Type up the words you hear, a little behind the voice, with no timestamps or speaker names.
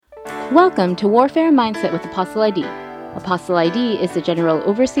Welcome to Warfare Mindset with Apostle ID. Apostle ID is the General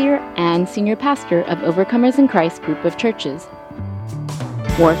Overseer and Senior Pastor of Overcomers in Christ group of churches.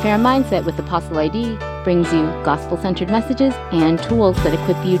 Warfare Mindset with Apostle ID brings you gospel-centered messages and tools that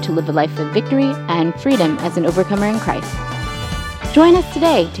equip you to live a life of victory and freedom as an overcomer in Christ. Join us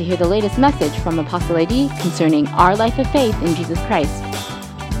today to hear the latest message from Apostle ID concerning our life of faith in Jesus Christ.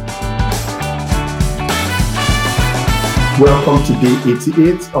 Welcome to day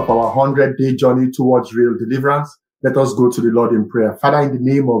 88 of our 100-day journey towards real deliverance. Let us go to the Lord in prayer. Father, in the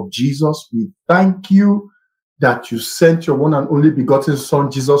name of Jesus, we thank you that you sent your one and only begotten Son,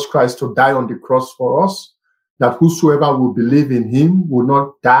 Jesus Christ, to die on the cross for us, that whosoever will believe in him will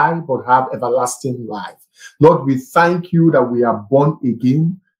not die but have everlasting life. Lord, we thank you that we are born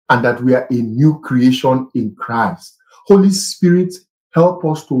again and that we are a new creation in Christ. Holy Spirit, help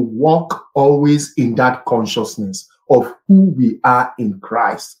us to walk always in that consciousness of who we are in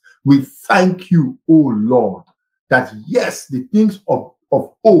Christ. We thank you, O Lord, that yes, the things of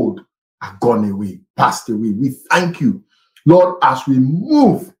old are gone away, passed away. We thank you, Lord, as we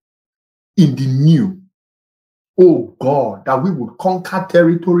move in the new, oh God, that we would conquer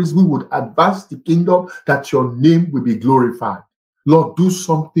territories, we would advance the kingdom, that your name will be glorified. Lord, do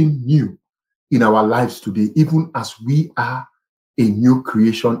something new in our lives today, even as we are a new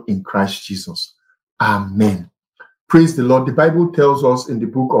creation in Christ Jesus. Amen. Praise the Lord. The Bible tells us in the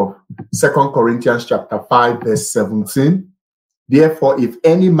book of 2 Corinthians chapter 5, verse 17, therefore, if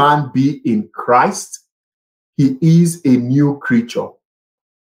any man be in Christ, he is a new creature.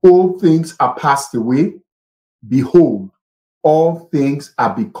 All things are passed away. Behold, all things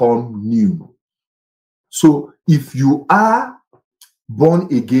are become new. So if you are born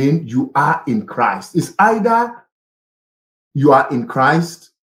again, you are in Christ. It's either you are in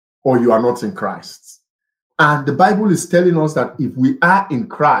Christ or you are not in Christ. And the Bible is telling us that if we are in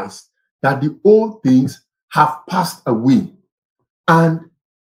Christ, that the old things have passed away. And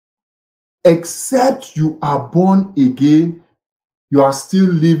except you are born again, you are still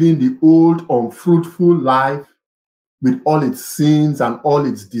living the old unfruitful life with all its sins and all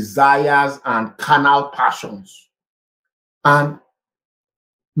its desires and carnal passions. And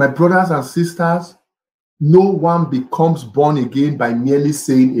my brothers and sisters, no one becomes born again by merely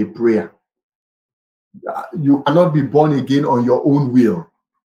saying a prayer. You cannot be born again on your own will.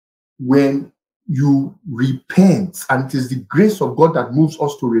 When you repent, and it is the grace of God that moves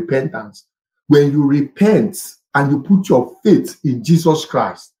us to repentance, when you repent and you put your faith in Jesus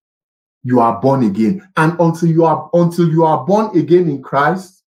Christ, you are born again. And until you are born again in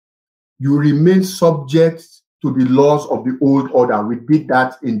Christ, you remain subject to the laws of the old order. We did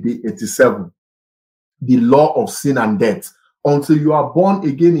that in day 87, the law of sin and death. Until you are born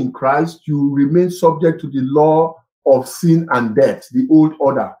again in Christ, you remain subject to the law of sin and death, the old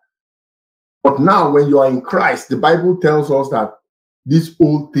order. But now, when you are in Christ, the Bible tells us that these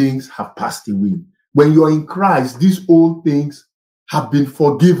old things have passed away. When you are in Christ, these old things have been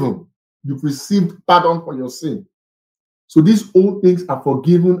forgiven. You've received pardon for your sin. So these old things are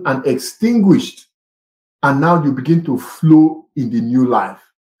forgiven and extinguished. And now you begin to flow in the new life.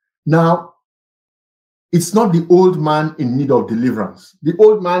 Now, it's not the old man in need of deliverance. The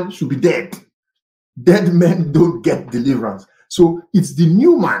old man should be dead. Dead men don't get deliverance. So it's the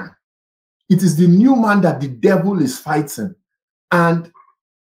new man. It is the new man that the devil is fighting. And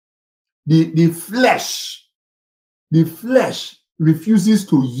the flesh refuses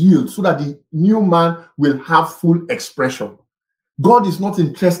to yield so that the new man will have full expression. God is not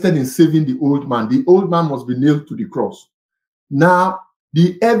interested in saving the old man. The old man must be nailed to the cross. Now,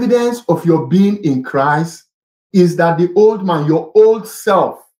 the evidence of your being in Christ is that the old man, your old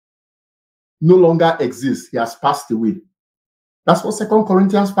self, no longer exists. He has passed away. That's what 2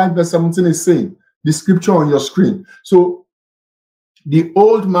 Corinthians 5 verse 17 is saying. The scripture on your screen. So the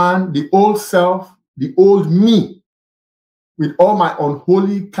old man, the old self, the old me, with all my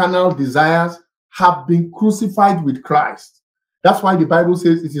unholy carnal desires, have been crucified with Christ. That's why the Bible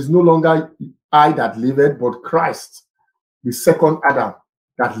says it is no longer I that liveth, but Christ, the second Adam,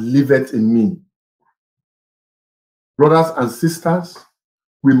 that liveth in me. Brothers and sisters,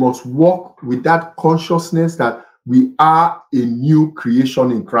 we must walk with that consciousness that we are a new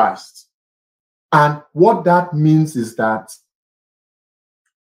creation in Christ. And what that means is that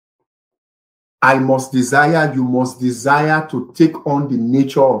I must desire, you must desire to take on the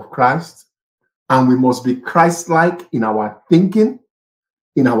nature of Christ, and we must be Christ-like in our thinking,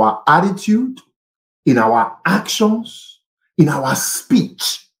 in our attitude, in our actions, in our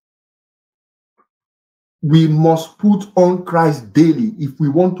speech. We must put on Christ daily if we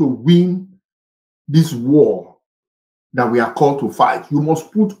want to win this war that we are called to fight. You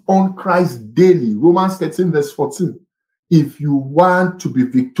must put on Christ daily. Romans 13 verse 14. If you want to be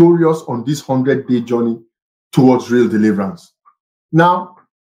victorious on this 100-day journey towards real deliverance. Now,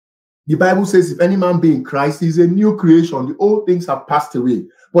 the Bible says, if any man be in Christ, he is a new creation. The old things have passed away.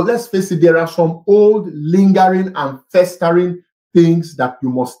 But let's face it, there are some old, lingering, and festering things that you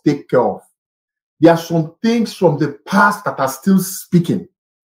must take care of. There are some things from the past that are still speaking.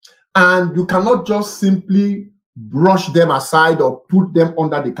 And you cannot just simply brush them aside or put them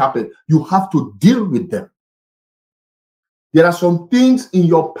under the carpet. You have to deal with them. There are some things in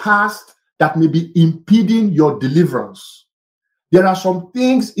your past that may be impeding your deliverance. There are some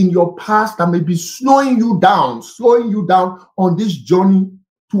things in your past that may be slowing you down on this journey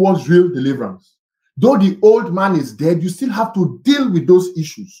towards real deliverance. Though the old man is dead, you still have to deal with those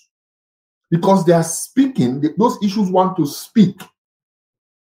issues because they are speaking, those issues want to speak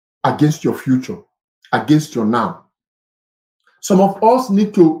against your future, against your now. Some of us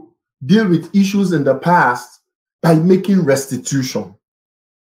need to deal with issues in the past by making restitution.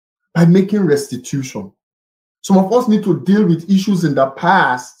 Some of us need to deal with issues in the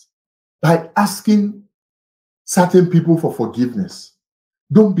past by asking certain people for forgiveness.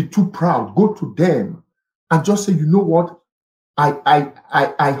 Don't be too proud. Go to them and just say, you know what? I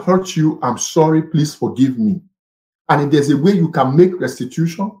hurt you. I'm sorry. Please forgive me. And if there's a way you can make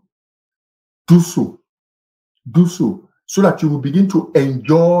restitution, do so. Do so that you will begin to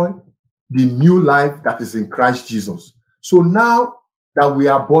enjoy the new life that is in Christ Jesus. So now that we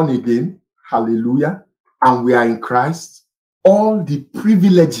are born again, hallelujah, and we are in Christ, all the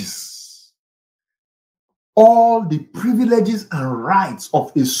privileges and rights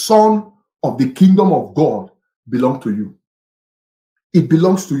of a son of the kingdom of God belong to you. It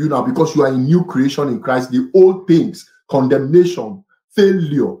belongs to you now because you are a new creation in Christ. The old things, condemnation,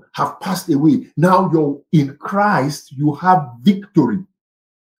 failure have passed away. Now you're in Christ, you have victory.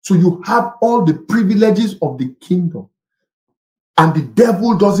 So you have all the privileges of the kingdom. And the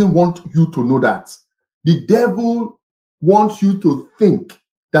devil doesn't want you to know that. The devil wants you to think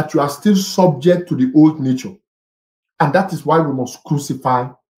that you are still subject to the old nature. And that is why we must crucify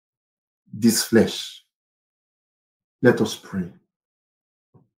this flesh. Let us pray.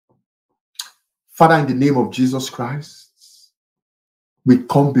 Father, in the name of Jesus Christ, we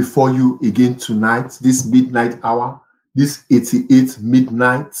come before you again tonight, this midnight hour, this 88th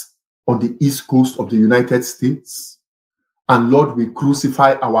midnight on the East Coast of the United States. And Lord, we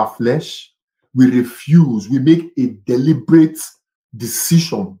crucify our flesh. We refuse, we make a deliberate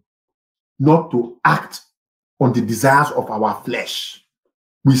decision not to act on the desires of our flesh.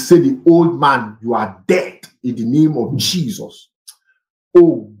 We say, the old man, you are dead in the name of Jesus.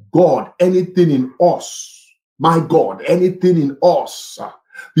 Oh God, anything in us, my God, anything in us,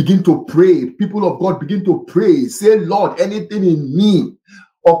 begin to pray. People of God, begin to pray. Say, Lord, anything in me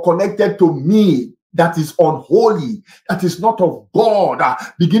or connected to me that is unholy, that is not of God,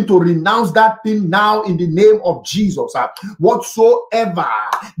 begin to renounce that thing now in the name of Jesus. Whatsoever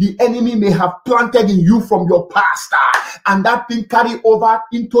the enemy may have planted in you from your past, and that thing carried over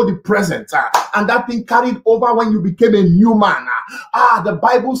into the present, and that thing carried over when you became a new man. The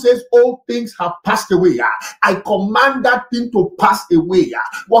Bible says all things have passed away. I command that thing to pass away.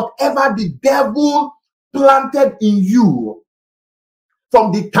 Whatever the devil planted in you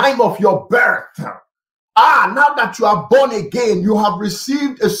from the time of your birth, now that you are born again, you have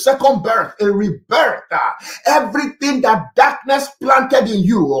received a second birth, a rebirth. Everything that darkness planted in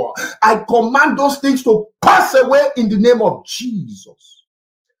you, I command those things to pass away in the name of Jesus.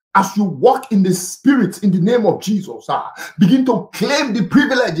 As you walk in the Spirit in the name of Jesus, begin to claim the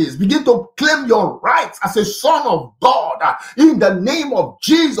privileges, begin to claim your rights as a son of God in the name of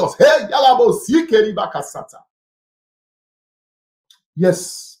Jesus.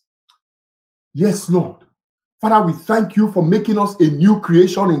 Yes, Lord. Father, we thank you for making us a new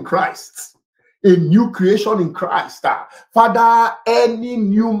creation in Christ. A new creation in Christ. Father, any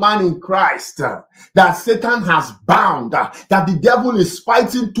new man in Christ that Satan has bound, that the devil is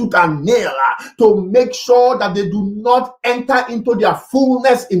fighting tooth and nail to make sure that they do not enter into their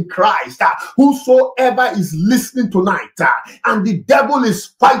fullness in Christ. Whosoever is listening tonight and the devil is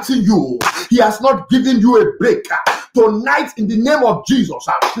fighting you, he has not given you a break. Tonight, in the name of Jesus,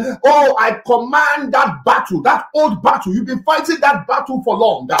 I command that battle, that old battle. You've been fighting that battle for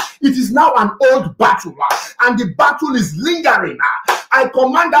long. It is now an old battle, and the battle is lingering. I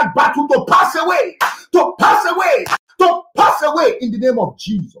command that battle to pass away, to pass away, to pass away in the name of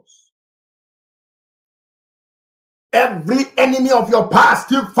Jesus. Every enemy of your past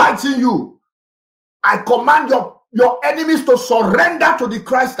still fighting you, I command your your enemies to surrender to the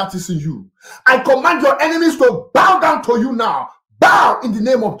Christ that is in you. I command your enemies to bow down to you now. Bow in the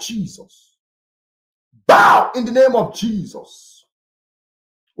name of Jesus. Bow in the name of Jesus.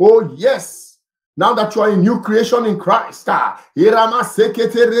 Oh, yes. Now that you are a new creation in Christ, every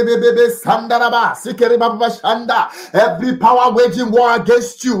power waging war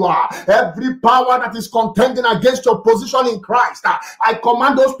against you, every power that is contending against your position in Christ, I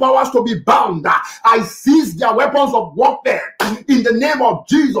command those powers to be bound. I seize their weapons of warfare in the name of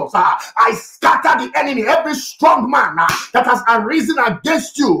Jesus. I scatter the enemy, every strong man that has arisen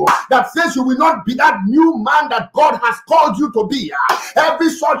against you, that says you will not be that new man that God has called you to be. Every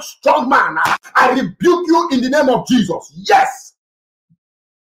such strong man, I rebuke you in the name of Jesus. Yes.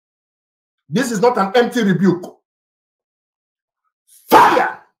 This is not an empty rebuke.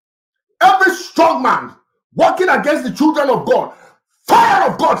 Fire. Every strong man working against the children of God,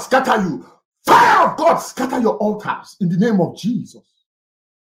 fire of God scatter you. Fire of God scatter your altars in the name of Jesus.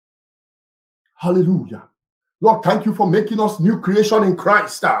 Hallelujah. Lord, thank you for making us new creation in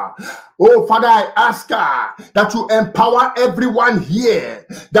Christ. Oh, Father, I ask that you empower everyone here,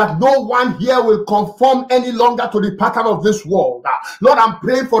 that no one here will conform any longer to the pattern of this world. Lord, I'm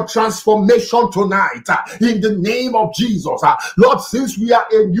praying for transformation tonight in the name of Jesus. Lord, since we are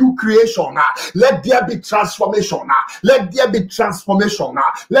a new creation, let there be transformation. Let there be transformation.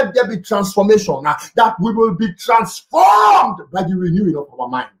 Let there be transformation, that we will be transformed by the renewing of our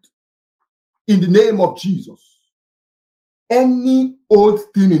mind. In the name of Jesus. Any old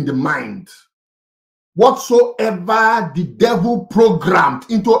thing in the mind, whatsoever the devil programmed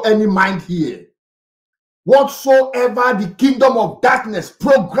into any mind here, whatsoever the kingdom of darkness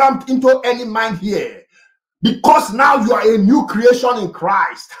programmed into any mind here, because now you are a new creation in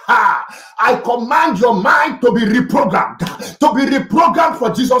Christ, I command your mind to be reprogrammed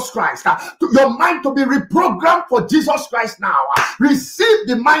for Jesus Christ. Your mind to be reprogrammed for Jesus Christ now. Receive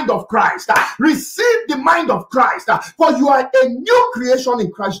the mind of Christ. Receive the mind of Christ. For you are a new creation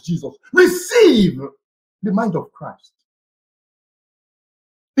in Christ Jesus. Receive the mind of Christ.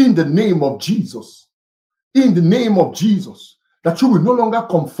 In the name of Jesus. In the name of Jesus. That you will no longer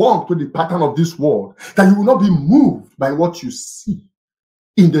conform to the pattern of this world. That you will not be moved by what you see.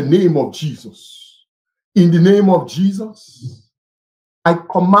 In the name of Jesus. In the name of Jesus. I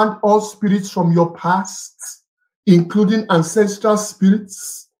command all spirits from your past, including ancestral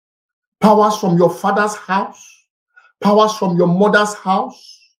spirits, powers from your father's house, powers from your mother's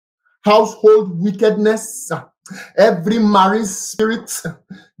house, household wickedness, every marine spirit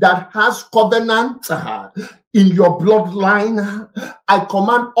that has covenant in your bloodline, I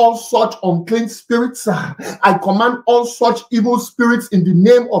command all such unclean spirits, I command all such evil spirits in the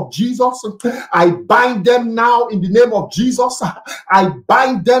name of Jesus. I bind them now in the name of Jesus. I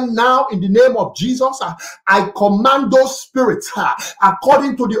bind them now in the name of Jesus. I command those spirits,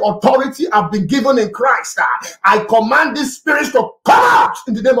 according to the authority I've been given in Christ, I command these spirits to come out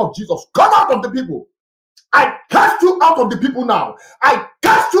in the name of Jesus. Come out of the people. I cast you out of the people now. I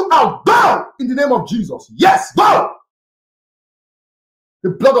cast you out. Go in the name of Jesus. Yes, go. The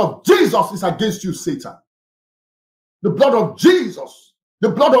blood of Jesus is against you, Satan. The blood of Jesus. The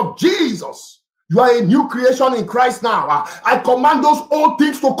blood of Jesus. You are a new creation in Christ now. I command those old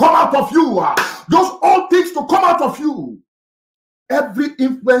things to come out of you. Those old things to come out of you. Every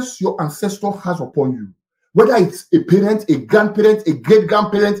influence your ancestor has upon you, whether it's a parent, a grandparent, a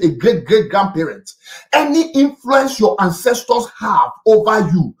great-grandparent, a great-great-grandparent, any influence your ancestors have over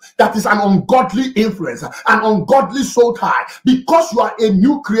you that is an ungodly influence, an ungodly soul tie, because you are a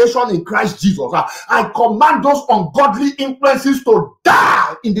new creation in Christ Jesus, I command those ungodly influences to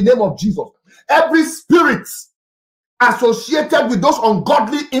die in the name of Jesus. Every spirit associated with those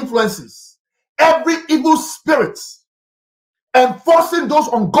ungodly influences, every evil spirit enforcing those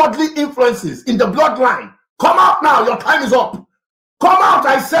ungodly influences in the bloodline, come out now. Your time is up. Come out,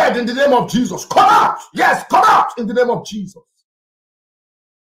 I said, in the name of Jesus. Come out. Yes, come out in the name of Jesus.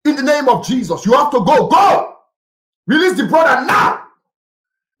 In the name of Jesus. You have to go. Go. Release the brother now.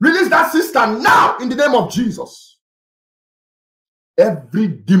 Release that sister now in the name of Jesus. Every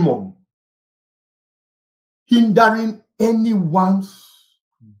demon hindering anyone's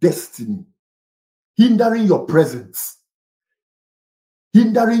destiny, hindering your presence,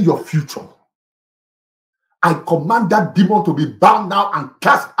 hindering your future, I command that demon to be bound now and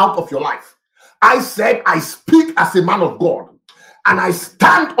cast out of your life. I said, I speak as a man of God, and I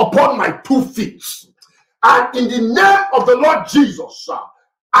stand upon my 2 feet. And in the name of the Lord Jesus,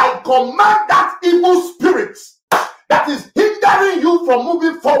 I command that evil spirit that is hindering you from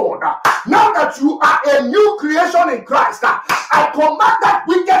moving forward. Now that you are a new creation in Christ, I command that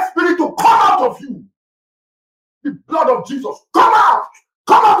wicked spirit to come out of you. Be of Jesus. Come out.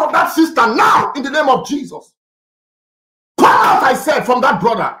 Come out of that sister now in the name of Jesus. Come out, I said, from that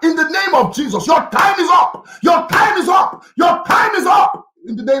brother in the name of Jesus. Your time is up. Your time is up. Your time is up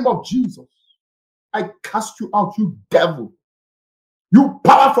in the name of Jesus. I cast you out, you devil. You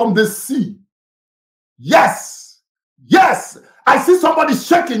power from the sea. Yes. Yes. I see somebody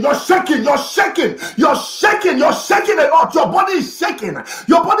shaking. You're shaking. You're shaking. You're shaking. You're shaking a lot. Your body is shaking.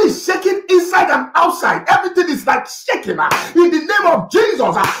 Your body is shaking inside and outside. Everything is like shaking. In the name of Jesus,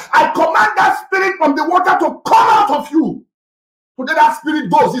 I command that spirit from the water to come out of you. Today that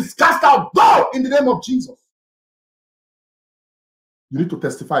spirit goes. It's cast out. Go in the name of Jesus. You need to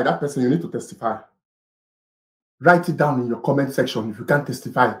testify. That person, you need to testify. Write it down in your comment section if you can't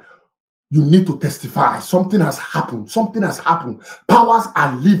testify. You need to testify. Something has happened. Something has happened. Powers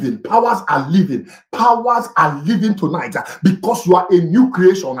are living. Powers are living. Powers are living tonight because you are a new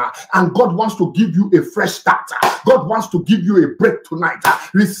creation and God wants to give you a fresh start. God wants to give you a break tonight.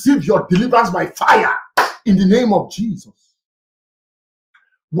 Receive your deliverance by fire in the name of Jesus.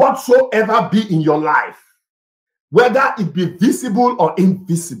 Whatsoever be in your life, whether it be visible or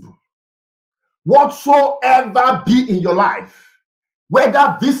invisible, whatsoever be in your life,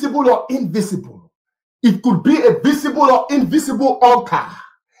 whether visible or invisible, it could be a visible or invisible altar.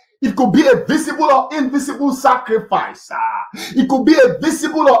 It could be a visible or invisible sacrifice. It could be a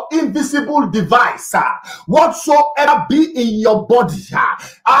visible or invisible device. Whatsoever be in your body,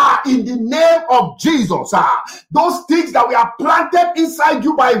 in the name of Jesus, those things that were planted inside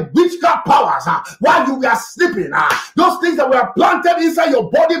you by witchcraft powers while you were sleeping, those things that were planted inside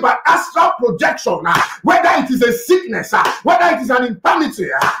your body by astral projection, whether it is a sickness, whether it is an infirmity,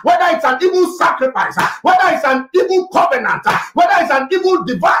 whether it's an evil sacrifice, whether it's an evil covenant, whether it's an evil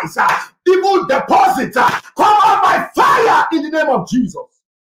device, evil deposit, come out by fire in the name of Jesus.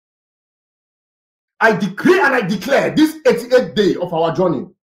 I decree and I declare this 88th day of our journey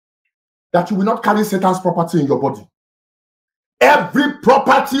that you will not carry Satan's property in your body. Every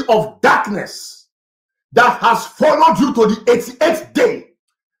property of darkness that has followed you to the 88th day,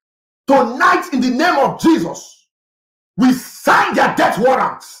 tonight in the name of Jesus, we sign their death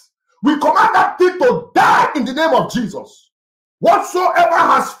warrants. We command that thing to die in the name of Jesus. Whatsoever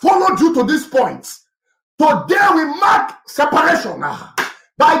has followed you to this point, today we mark separation.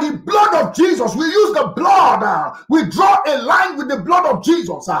 By the blood of Jesus, we use the blood. We draw a line with the blood of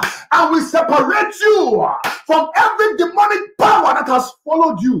Jesus, and we separate you from every demonic power that has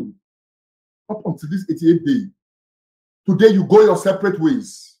followed you up until this 88th day. Today you go your separate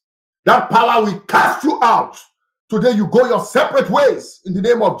ways. That power will cast you out. Today you go your separate ways in the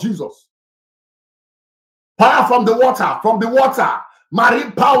name of Jesus. Power from the water,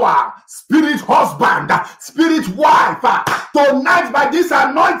 marine power, spirit husband, spirit wife. Tonight by this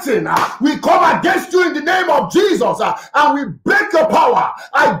anointing, we come against you in the name of Jesus and we break your power.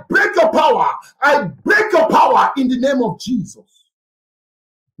 I break your power. I break your power in the name of Jesus.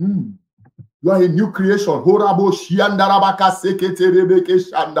 You are a new creation. Horabo shiandarabaka sekete rebeke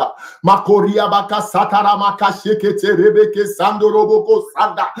shanda. Makoria baka sataramaka shekete rebeke sandoroboko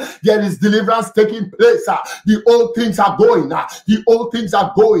sanda. There is deliverance taking place. The old things are going. The old things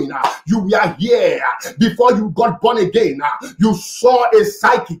are going. You were here before you got born again. You saw a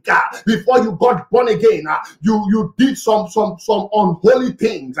psychic before you got born again. You did some unholy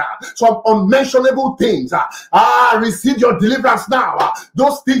things, some unmentionable things. Receive your deliverance now.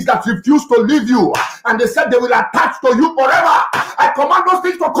 Those things that refuse to leave you and they said they will attach to you forever. I command those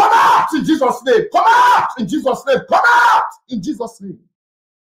things to come out in Jesus' name. Come out in Jesus' name. Come out in Jesus' name.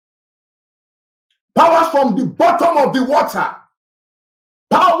 Powers from the bottom of the water.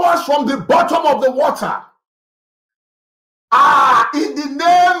 Powers from the bottom of the water. In the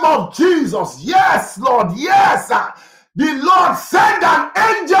name of Jesus. Yes, Lord. Yes. The Lord send an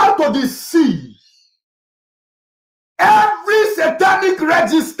angel to the sea. Every satanic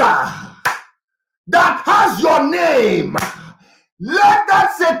register that has your name, let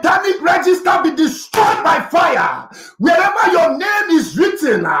that satanic register be destroyed by fire. Wherever your name is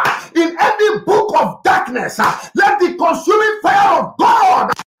written in any book of darkness, let the consuming fire of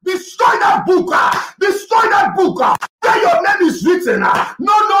God destroy that book. Destroy that book. Where your name is written.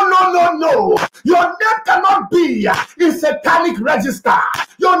 No. Your name cannot be in satanic register.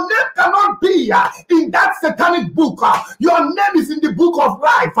 Your name cannot be in that satanic book. Your name is in the book of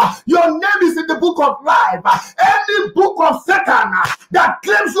life. Your name is in the book of life. Any book of Satan that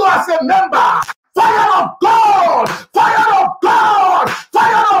claims you as a member, fire of God, fire of God,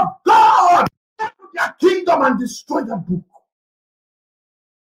 fire of God, enter their kingdom and destroy that book.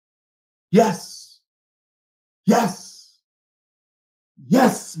 Yes.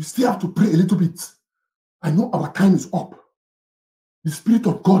 We still have to pray a little bit. I know our time is up. The Spirit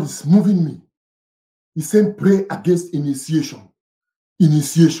of God is moving me. He's saying, pray against initiation.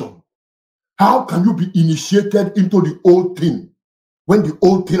 Initiation. How can you be initiated into the old thing when the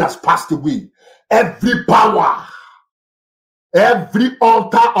old thing has passed away? Every power, every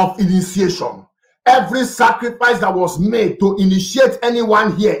altar of initiation, every sacrifice that was made to initiate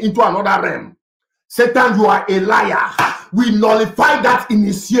anyone here into another realm, Satan, you are a liar. We nullify that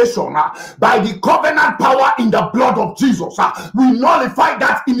initiation by the covenant power in the blood of Jesus. We nullify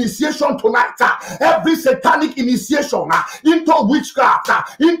that initiation tonight. Every satanic initiation into witchcraft,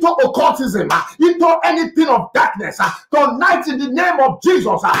 into occultism, into anything of darkness. Tonight, in the name of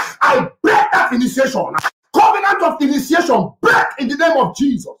Jesus, I break that initiation. Covenant of initiation, break in the name of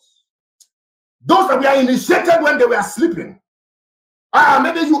Jesus. Those that were initiated when they were sleeping.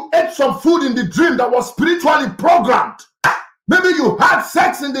 Maybe you ate some food in the dream that was spiritually programmed. Maybe you had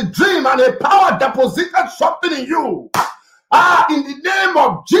sex in the dream and a power deposited something in you. In the name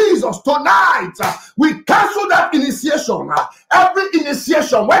of Jesus, tonight, we cancel that initiation. Every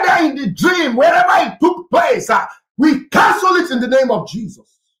initiation, whether in the dream, wherever it took place, we cancel it in the name of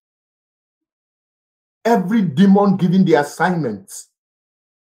Jesus. Every demon given the assignment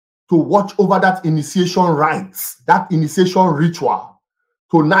to watch over that initiation rites, that initiation ritual,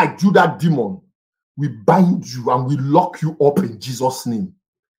 tonight, you, that demon, we bind you and we lock you up in Jesus' name.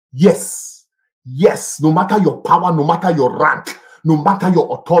 Yes, no matter your power, no matter your rank, no matter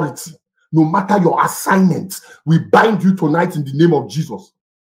your authority, no matter your assignment, we bind you tonight in the name of Jesus.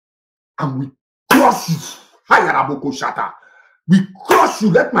 And we crush you. We crush you.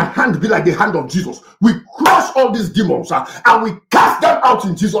 Let my hand be like the hand of Jesus. We crush all these demons and we cast them out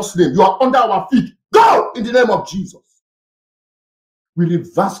in Jesus' name. You are under our feet. Go in the name of Jesus. We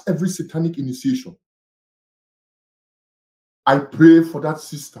reverse every satanic initiation. I pray for that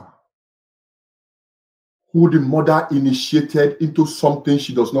sister who the mother initiated into something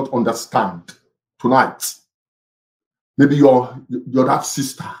she does not understand tonight. Maybe you're that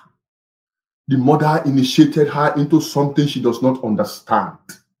sister. The mother initiated her into something she does not understand.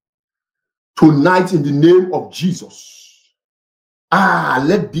 Tonight, in the name of Jesus,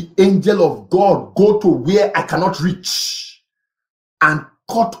 let the angel of God go to where I cannot reach and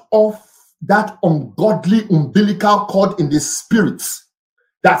cut off that ungodly umbilical cord in the spirit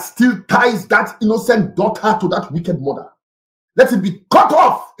that still ties that innocent daughter to that wicked mother. Let it be cut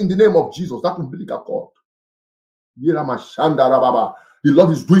off in the name of Jesus, that umbilical cord. The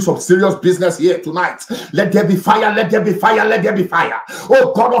Lord is doing some serious business here tonight. Let there be fire, let there be fire, let there be fire.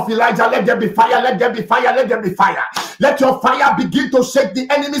 Oh God of Elijah, let there be fire, let there be fire, let there be fire. Let your fire begin to shake the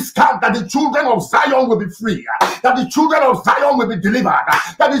enemy's camp, that the children of Zion will be free, that the children of Zion will be delivered,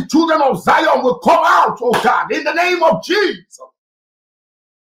 that the children of Zion will come out, oh God, in the name of Jesus.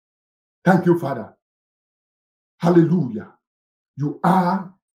 Thank you, Father. Hallelujah. You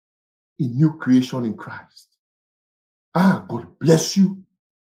are a new creation in Christ. God bless you.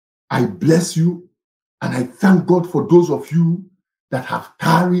 I bless you. And I thank God for those of you that have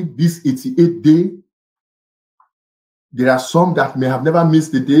carried this 88th day. There are some that may have never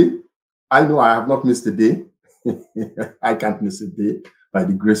missed a day. I know I have not missed a day. I can't miss a day by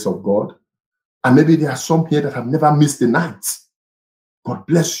the grace of God. And maybe there are some here that have never missed a night. God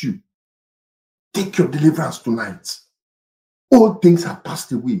bless you. Take your deliverance tonight. All things have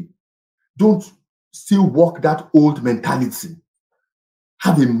passed away. Don't still walk that old mentality.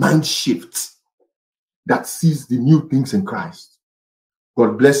 Have a mind shift that sees the new things in Christ.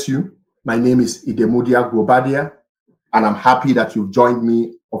 God bless you. My name is Idemodia Grobadia, and I'm happy that you've joined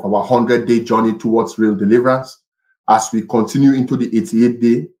me of our 100-day journey towards real deliverance as we continue into the 88th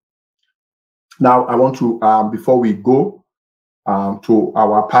day. Now, I want to, before we go, to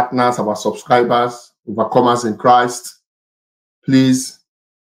our partners, our subscribers, overcomers in Christ, please,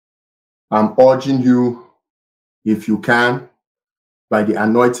 I'm urging you, if you can, by the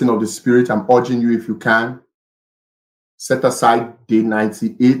anointing of the Spirit, I'm urging you, if you can, set aside day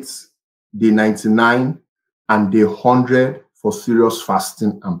 98, day 99, and day 100 for serious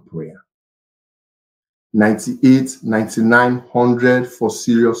fasting and prayer. 98, 99, 100 for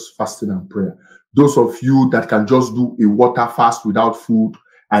serious fasting and prayer. Those of you that can just do a water fast without food,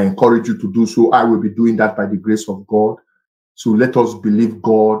 I encourage you to do so. I will be doing that by the grace of God. So let us believe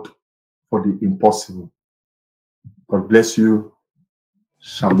God for the impossible. God bless you.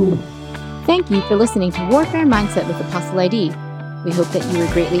 Shalom. Thank you for listening to Warfare Mindset with Apostle ID. We hope that you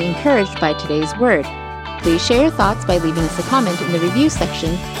were greatly encouraged by today's word. Please share your thoughts by leaving us a comment in the review section,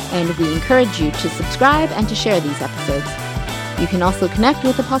 and we encourage you to subscribe and to share these episodes. You can also connect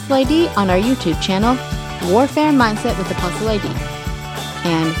with Apostle ID on our YouTube channel, Warfare Mindset with Apostle ID.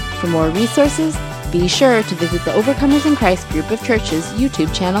 And for more resources, Be sure to visit the Overcomers in Christ group of churches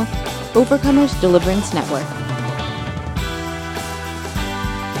YouTube channel, Overcomers Deliverance Network.